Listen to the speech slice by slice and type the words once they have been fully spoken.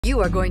You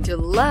are going to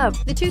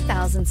love the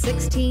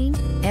 2016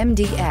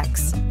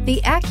 MDX. The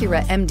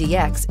Acura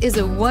MDX is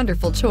a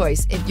wonderful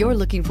choice if you're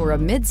looking for a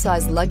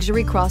mid-size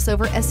luxury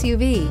crossover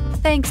SUV.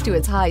 Thanks to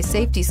its high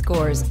safety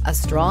scores, a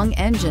strong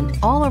engine,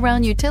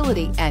 all-around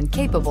utility, and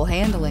capable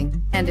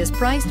handling, and is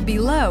priced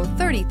below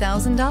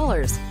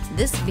 $30,000.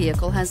 This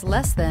vehicle has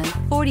less than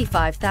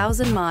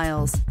 45,000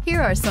 miles.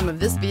 Here are some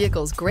of this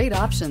vehicle's great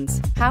options: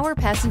 power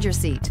passenger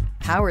seat,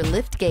 power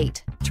lift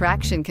gate,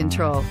 traction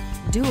control,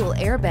 dual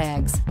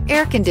airbags,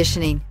 air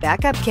conditioning,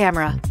 backup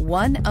camera,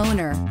 one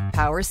owner,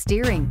 power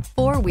steering,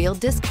 four-wheel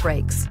disc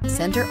brakes,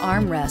 center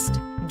armrest.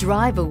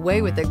 Drive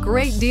away with a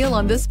great deal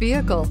on this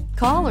vehicle.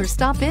 Call or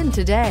stop in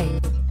today.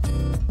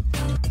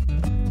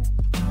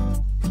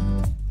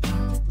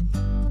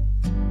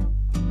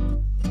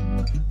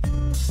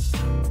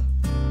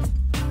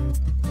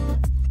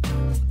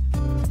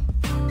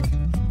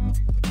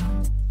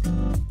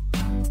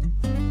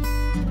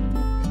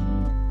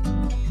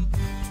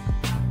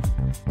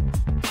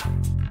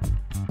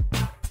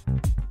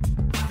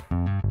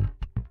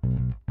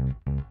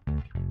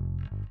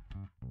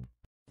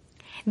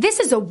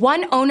 This is a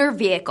one-owner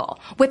vehicle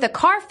with a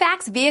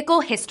Carfax Vehicle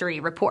History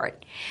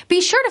Report.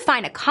 Be sure to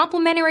find a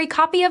complimentary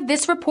copy of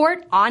this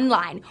report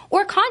online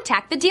or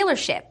contact the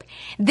dealership.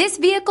 This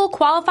vehicle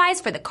qualifies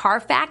for the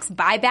Carfax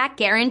Buyback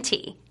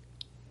Guarantee.